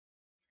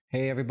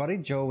Hey everybody,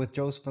 Joe with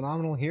Joe's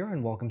Phenomenal here,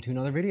 and welcome to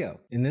another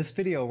video. In this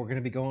video, we're going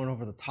to be going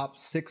over the top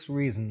 6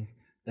 reasons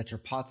that your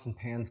pots and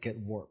pans get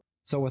warped.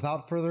 So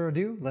without further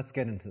ado, let's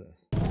get into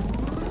this.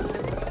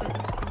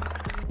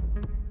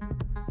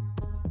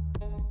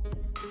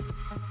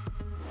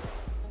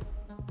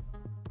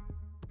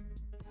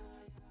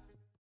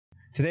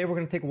 Today we're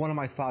going to take one of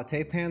my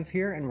saute pans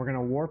here and we're going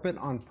to warp it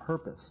on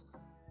purpose.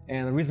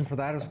 And the reason for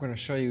that is we're going to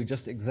show you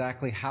just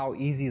exactly how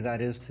easy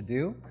that is to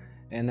do.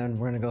 And then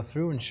we're going to go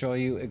through and show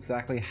you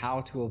exactly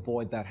how to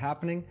avoid that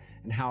happening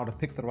and how to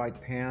pick the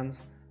right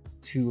pans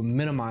to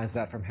minimize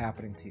that from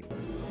happening to you.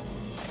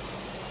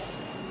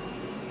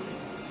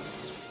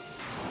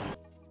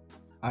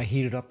 I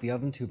heated up the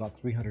oven to about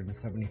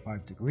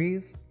 375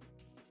 degrees,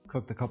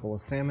 cooked a couple of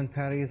salmon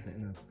patties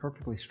in a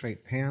perfectly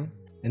straight pan,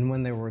 and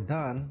when they were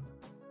done,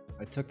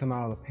 I took them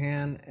out of the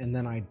pan and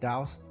then I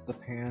doused the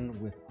pan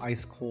with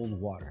ice cold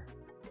water.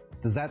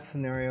 Does that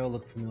scenario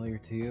look familiar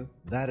to you?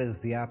 That is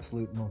the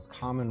absolute most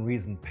common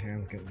reason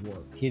pans get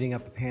warped. Heating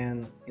up the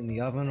pan in the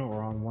oven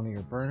or on one of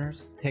your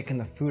burners, taking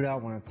the food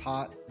out when it's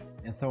hot,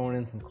 and throwing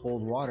in some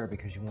cold water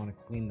because you want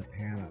to clean the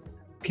pan up.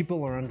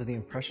 People are under the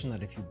impression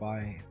that if you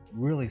buy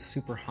really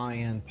super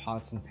high-end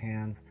pots and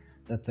pans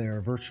that they're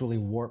virtually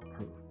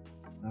warp-proof.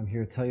 I'm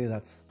here to tell you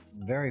that's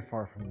very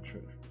far from the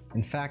truth.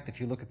 In fact,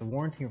 if you look at the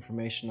warranty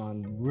information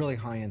on really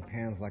high-end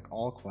pans like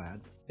All-Clad,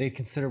 they'd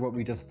consider what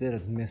we just did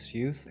as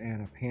misuse,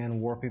 and a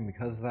pan warping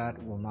because of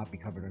that will not be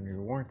covered under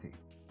your warranty.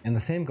 And the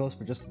same goes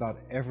for just about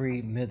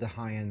every mid to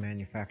high-end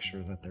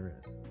manufacturer that there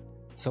is.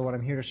 So what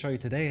I'm here to show you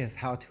today is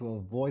how to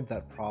avoid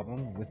that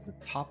problem with the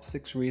top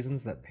 6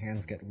 reasons that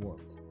pans get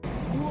warped.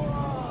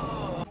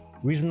 Whoa!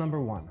 Reason number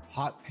 1,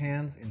 hot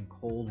pans in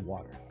cold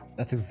water.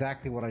 That's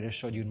exactly what I just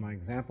showed you in my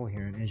example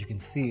here, and as you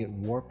can see, it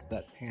warped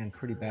that pan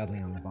pretty badly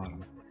on the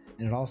bottom.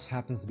 And it also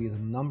happens to be the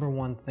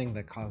 #1 thing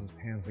that causes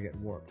pans to get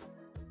warped.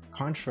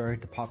 Contrary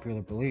to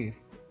popular belief,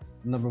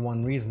 the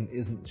 #1 reason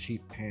isn't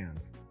cheap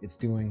pans. It's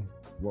doing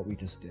what we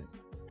just did.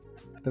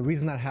 The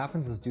reason that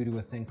happens is due to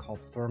a thing called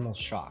thermal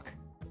shock.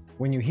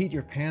 When you heat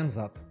your pans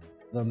up,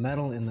 the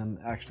metal in them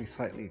actually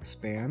slightly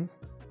expands,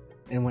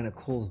 and when it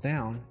cools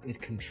down,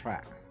 it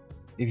contracts.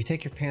 If you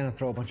take your pan and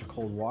throw a bunch of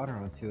cold water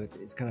onto it,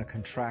 it's going to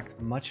contract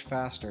much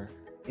faster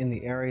in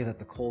the area that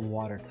the cold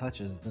water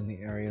touches than the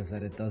areas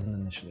that it doesn't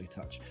initially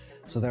touch.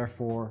 So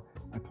therefore,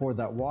 I poured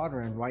that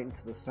water in right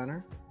into the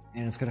center,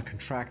 and it's going to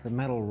contract the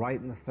metal right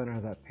in the center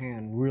of that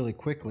pan really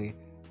quickly,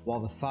 while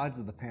the sides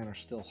of the pan are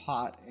still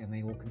hot and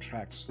they will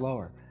contract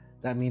slower.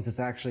 That means it's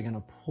actually going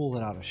to pull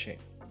it out of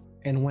shape.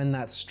 And when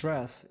that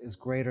stress is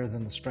greater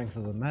than the strength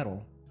of the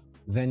metal,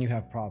 then you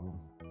have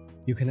problems.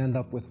 You can end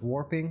up with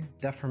warping,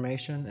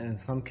 deformation, and in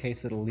some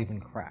cases it'll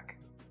even crack.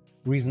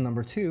 Reason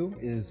number 2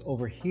 is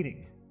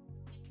overheating.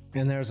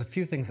 And there's a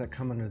few things that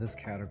come under this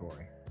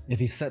category. If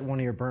you set one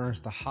of your burners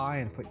to high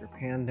and put your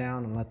pan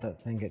down and let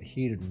that thing get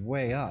heated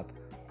way up,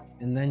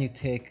 and then you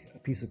take a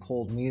piece of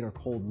cold meat or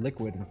cold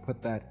liquid and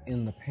put that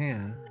in the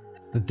pan,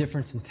 the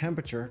difference in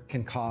temperature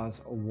can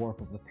cause a warp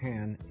of the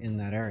pan in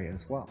that area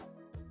as well.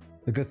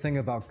 The good thing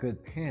about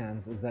good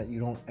pans is that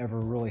you don't ever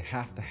really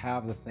have to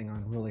have the thing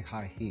on really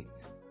high heat.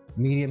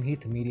 Medium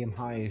heat to medium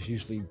high is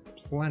usually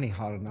plenty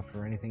hot enough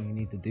for anything you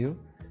need to do,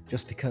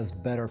 just because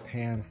better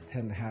pans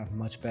tend to have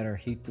much better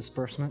heat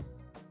disbursement,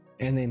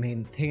 and they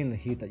maintain the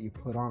heat that you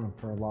put on them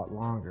for a lot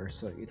longer,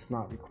 so it's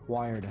not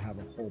required to have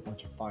a whole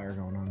bunch of fire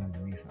going on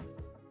underneath them.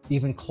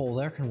 Even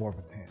cold air can warp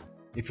a pan.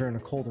 If you're in a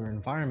colder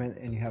environment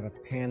and you have a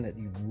pan that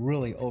you've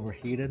really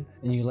overheated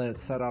and you let it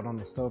set out on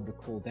the stove to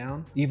cool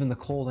down, even the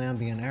cold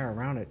ambient air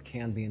around it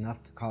can be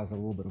enough to cause a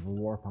little bit of a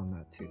warp on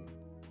that too.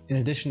 In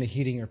addition to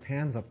heating your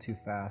pans up too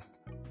fast,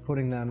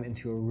 putting them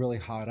into a really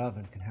hot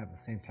oven can have the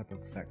same type of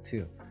effect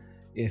too.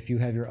 If you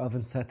have your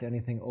oven set to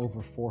anything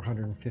over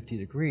 450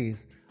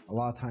 degrees, a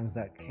lot of times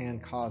that can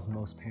cause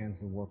most pans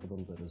to warp a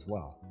little bit as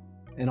well.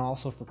 And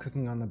also for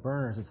cooking on the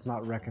burners, it's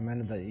not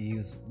recommended that you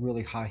use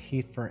really high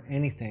heat for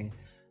anything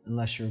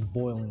unless you're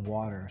boiling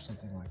water or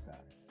something like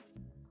that.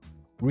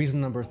 Reason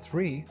number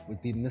 3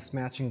 would be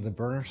mismatching the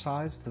burner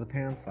size to the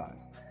pan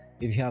size.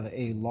 If you have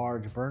a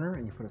large burner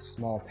and you put a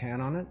small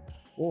pan on it,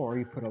 or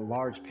you put a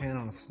large pan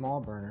on a small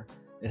burner,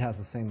 it has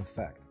the same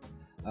effect.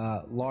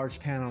 Large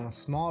pan on a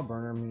small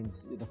burner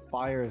means the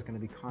fire is going to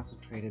be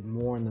concentrated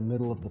more in the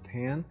middle of the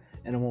pan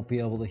and it won't be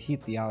able to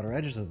heat the outer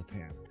edges of the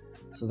pan.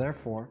 So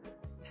therefore,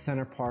 the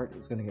center part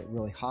is going to get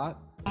really hot.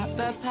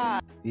 That's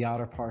hot. The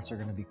outer parts are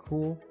going to be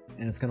cool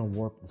and it's going to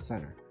warp the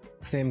center.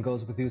 Same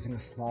goes with using a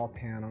small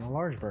pan on a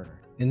large burner.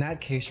 In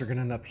that case, you're going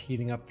to end up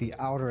heating up the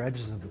outer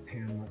edges of the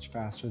pan much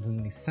faster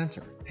than the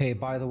center. Hey,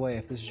 by the way,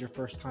 if this is your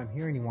first time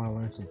here and you want to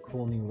learn some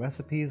cool new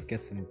recipes,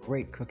 get some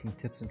great cooking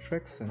tips and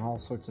tricks, and all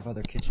sorts of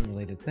other kitchen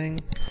related things,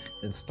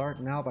 then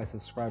start now by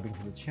subscribing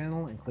to the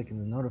channel and clicking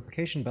the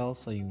notification bell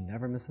so you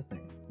never miss a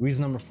thing.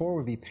 Reason number 4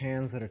 would be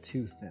pans that are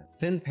too thin.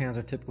 Thin pans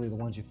are typically the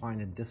ones you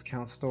find in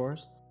discount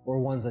stores, or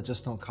ones that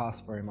just don't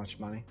cost very much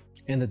money.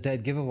 And the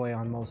dead giveaway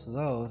on most of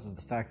those is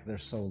the fact that they're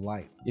so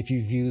light. If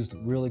you've used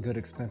really good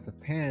expensive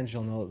pans,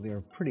 you'll know that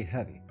they're pretty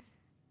heavy.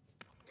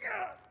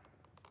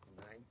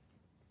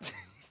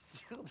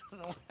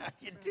 know how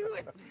you do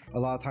it. A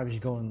lot of times you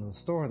go into the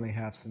store and they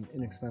have some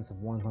inexpensive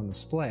ones on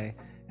display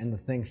and the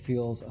thing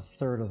feels a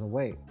third of the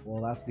weight.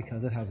 Well, that's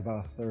because it has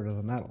about a third of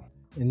the metal.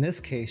 In this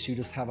case, you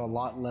just have a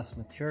lot less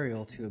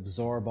material to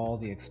absorb all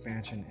the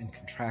expansion and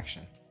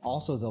contraction.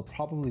 Also, they'll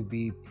probably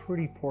be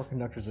pretty poor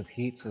conductors of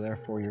heat, so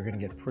therefore you're going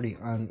to get pretty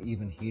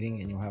uneven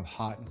heating and you'll have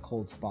hot and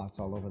cold spots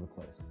all over the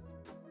place.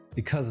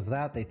 Because of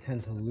that, they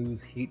tend to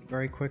lose heat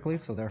very quickly,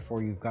 so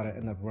therefore you've got to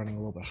end up running a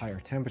little bit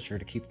higher temperature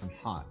to keep them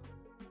hot.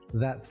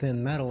 That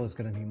thin metal is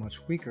going to be much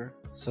weaker,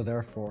 so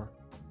therefore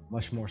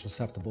much more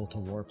susceptible to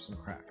warps and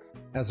cracks.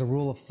 As a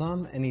rule of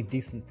thumb, any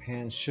decent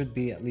pan should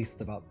be at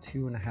least about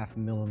 2.5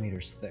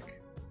 millimeters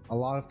thick. A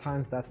lot of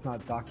times that's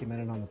not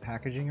documented on the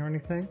packaging or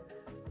anything,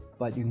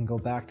 but you can go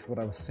back to what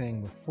I was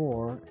saying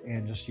before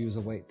and just use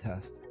a weight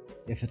test.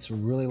 If it's a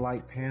really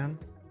light pan,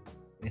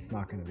 it's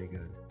not going to be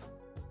good.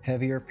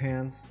 Heavier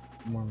pans,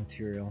 more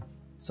material,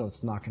 so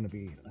it's not going to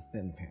be a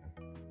thin pan.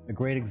 A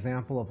great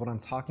example of what I'm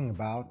talking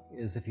about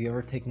is if you're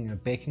ever taking a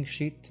baking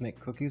sheet to make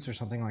cookies or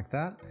something like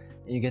that,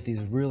 and you get these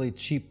really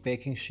cheap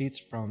baking sheets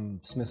from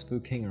Smith's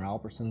Food King or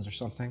Albertsons or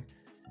something,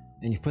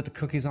 and you put the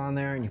cookies on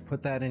there and you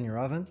put that in your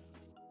oven,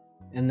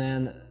 and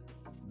then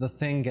the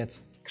thing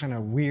gets kind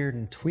of weird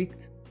and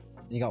tweaked,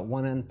 and you got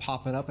one end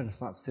popping up and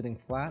it's not sitting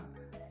flat.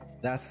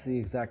 That's the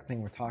exact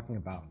thing we're talking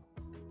about.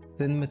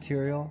 Thin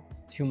material,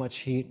 too much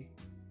heat,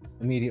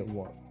 immediate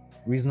warp.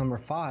 Reason number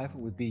 5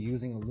 would be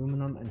using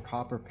aluminum and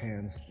copper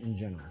pans in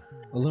general.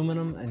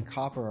 Aluminum and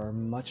copper are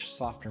much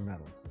softer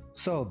metals.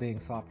 So,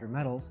 being softer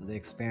metals, they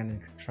expand and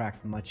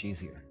contract much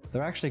easier.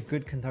 They're actually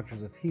good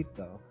conductors of heat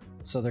though,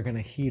 so they're going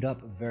to heat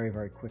up very,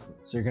 very quickly.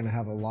 So you're going to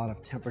have a lot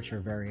of temperature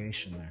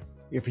variation there.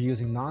 If you're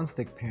using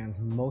non-stick pans,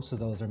 most of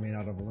those are made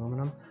out of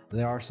aluminum.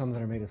 There are some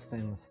that are made of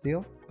stainless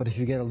steel, but if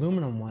you get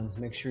aluminum ones,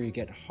 make sure you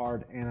get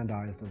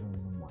hard-anodized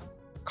aluminum ones.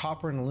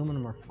 Copper and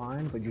aluminum are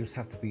fine, but you just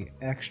have to be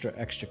extra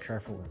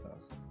careful with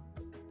those.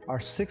 Our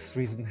 6th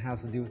reason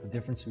has to do with the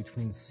difference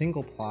between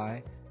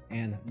single-ply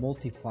and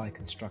multi-ply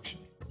construction.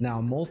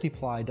 Now,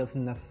 multi-ply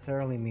doesn't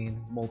necessarily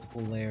mean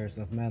multiple layers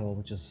of metal,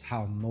 which is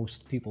how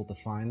most people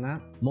define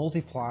that.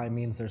 Multi-ply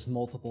means there's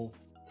multiple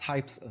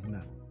types of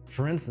metal.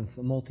 For instance,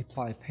 a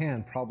multi-ply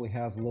pan probably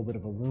has a little bit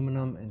of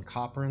aluminum and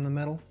copper in the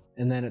middle,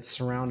 and then it's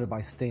surrounded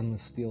by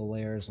stainless steel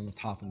layers on the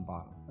top and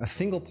bottom. A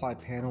single-ply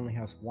pan only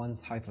has one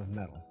type of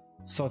metal.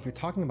 So if you're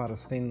talking about a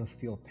stainless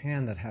steel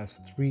pan that has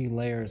 3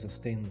 layers of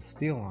stainless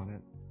steel on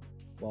it,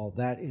 well,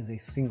 that is a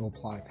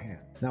single-ply pan.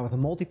 Now with a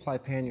multi-ply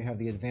pan, you have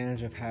the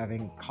advantage of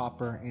having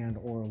copper and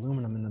or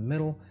aluminum in the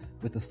middle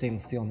with the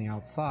stainless steel on the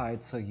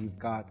outside, so you've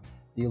got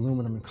the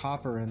aluminum and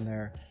copper in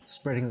there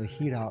spreading the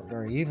heat out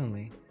very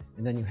evenly,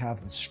 and then you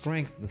have the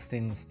strength of the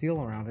stainless steel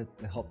around it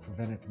to help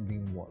prevent it from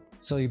being warped.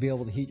 So you'll be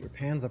able to heat your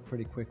pans up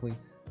pretty quickly,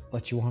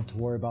 but you won't have to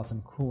worry about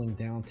them cooling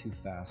down too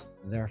fast.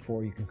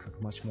 Therefore, you can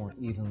cook much more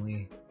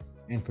evenly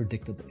and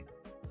predictably.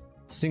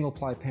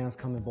 Single-ply pans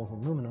come in both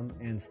aluminum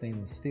and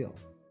stainless steel.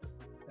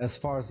 As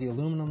far as the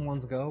aluminum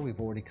ones go, we've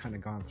already kind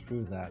of gone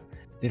through that.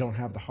 They don't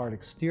have the hard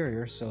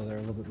exterior, so they're a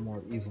little bit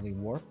more easily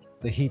warped.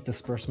 The heat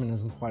disbursement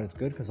isn't quite as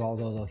good because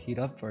although they'll heat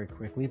up very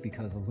quickly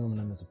because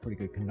aluminum is a pretty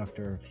good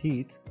conductor of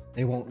heat,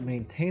 they won't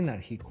maintain that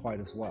heat quite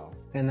as well.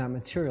 And that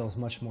material is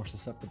much more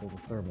susceptible to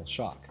thermal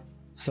shock.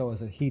 So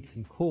as it heats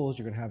and cools,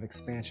 you're going to have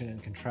expansion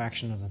and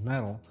contraction of the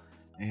metal,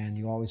 and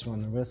you always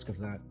run the risk of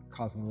that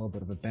causing a little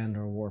bit of a bend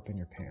or a warp in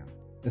your pan.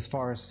 As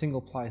far as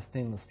single-ply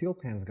stainless steel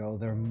pans go,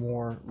 they're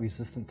more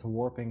resistant to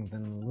warping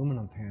than an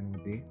aluminum pan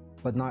would be,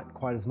 but not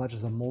quite as much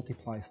as a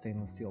multi-ply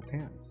stainless steel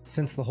pan.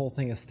 Since the whole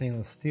thing is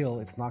stainless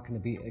steel, it's not going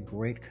to be a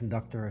great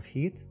conductor of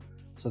heat,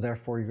 so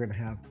therefore you're going to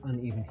have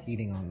uneven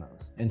heating on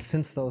those. And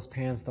since those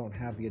pans don't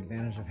have the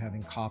advantage of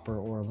having copper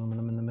or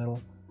aluminum in the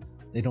middle,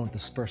 they don't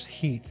disperse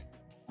heat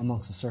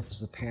amongst the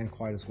surface of the pan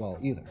quite as well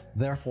either.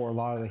 Therefore, a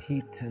lot of the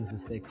heat tends to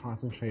stay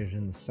concentrated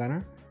in the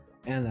center,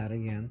 and that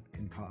again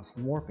can cause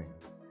some warping.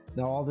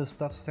 Now all this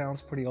stuff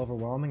sounds pretty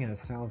overwhelming and it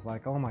sounds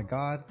like, oh my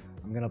god,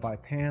 I'm gonna buy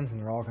pans and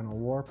they're all gonna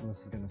warp and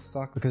this is gonna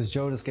suck because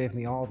Joe just gave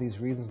me all these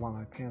reasons why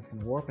my pans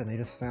can warp and they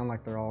just sound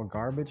like they're all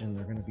garbage and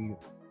they're gonna be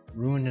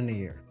ruined in a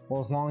year. Well,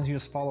 as long as you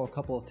just follow a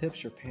couple of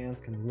tips, your pans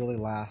can really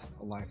last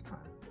a lifetime.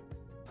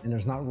 And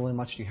there's not really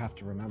much you have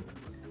to remember.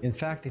 In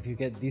fact, if you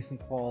get decent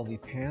quality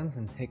pans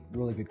and take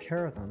really good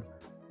care of them,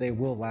 they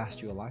will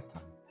last you a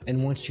lifetime.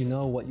 And once you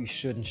know what you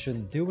should and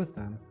shouldn't do with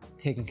them,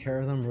 taking care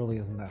of them really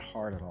isn't that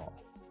hard at all.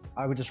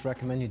 I would just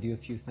recommend you do a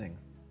few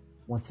things.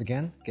 Once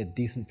again, get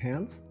decent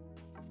pans,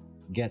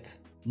 get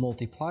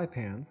multi-ply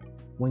pans.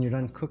 When you're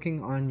done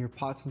cooking on your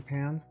pots and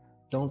pans,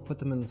 don't put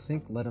them in the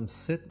sink, let them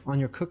sit on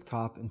your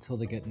cooktop until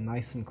they get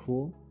nice and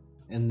cool,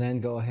 and then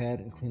go ahead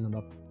and clean them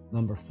up.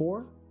 Number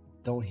 4,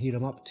 don't heat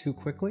them up too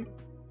quickly.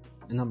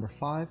 And number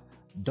 5,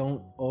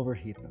 don't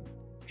overheat them.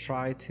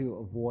 Try to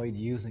avoid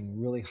using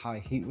really high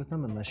heat with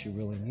them unless you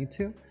really need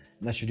to,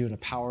 unless you're doing a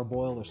power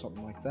boil or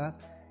something like that.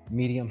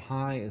 Medium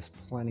high is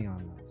plenty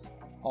on those.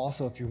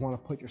 Also, if you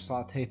want to put your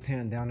saute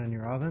pan down in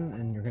your oven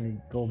and you're going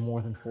to go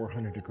more than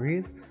 400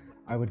 degrees,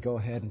 I would go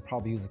ahead and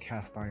probably use a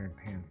cast iron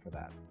pan for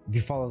that. If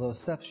you follow those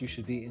steps, you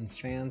should be in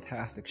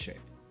fantastic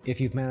shape. If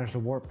you've managed to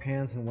warp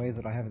pans in ways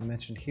that I haven't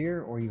mentioned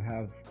here, or you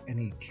have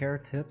any care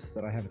tips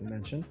that I haven't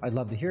mentioned, I'd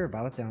love to hear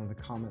about it down in the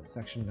comment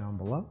section down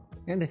below.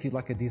 And if you'd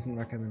like a decent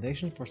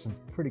recommendation for some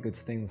pretty good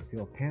stainless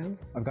steel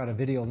pans, I've got a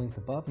video linked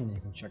above and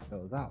you can check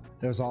those out.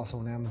 There's also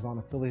an Amazon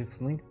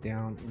affiliates link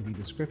down in the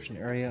description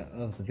area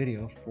of the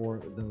video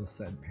for those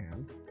said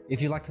pans.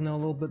 If you'd like to know a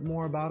little bit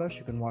more about us,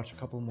 you can watch a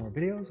couple more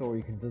videos, or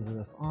you can visit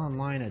us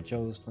online at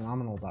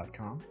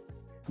joesphenomenal.com.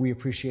 We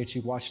appreciate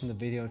you watching the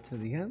video to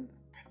the end,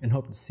 and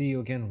hope to see you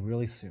again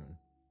really soon.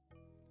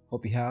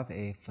 Hope you have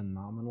a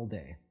phenomenal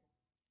day.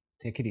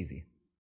 Take it easy.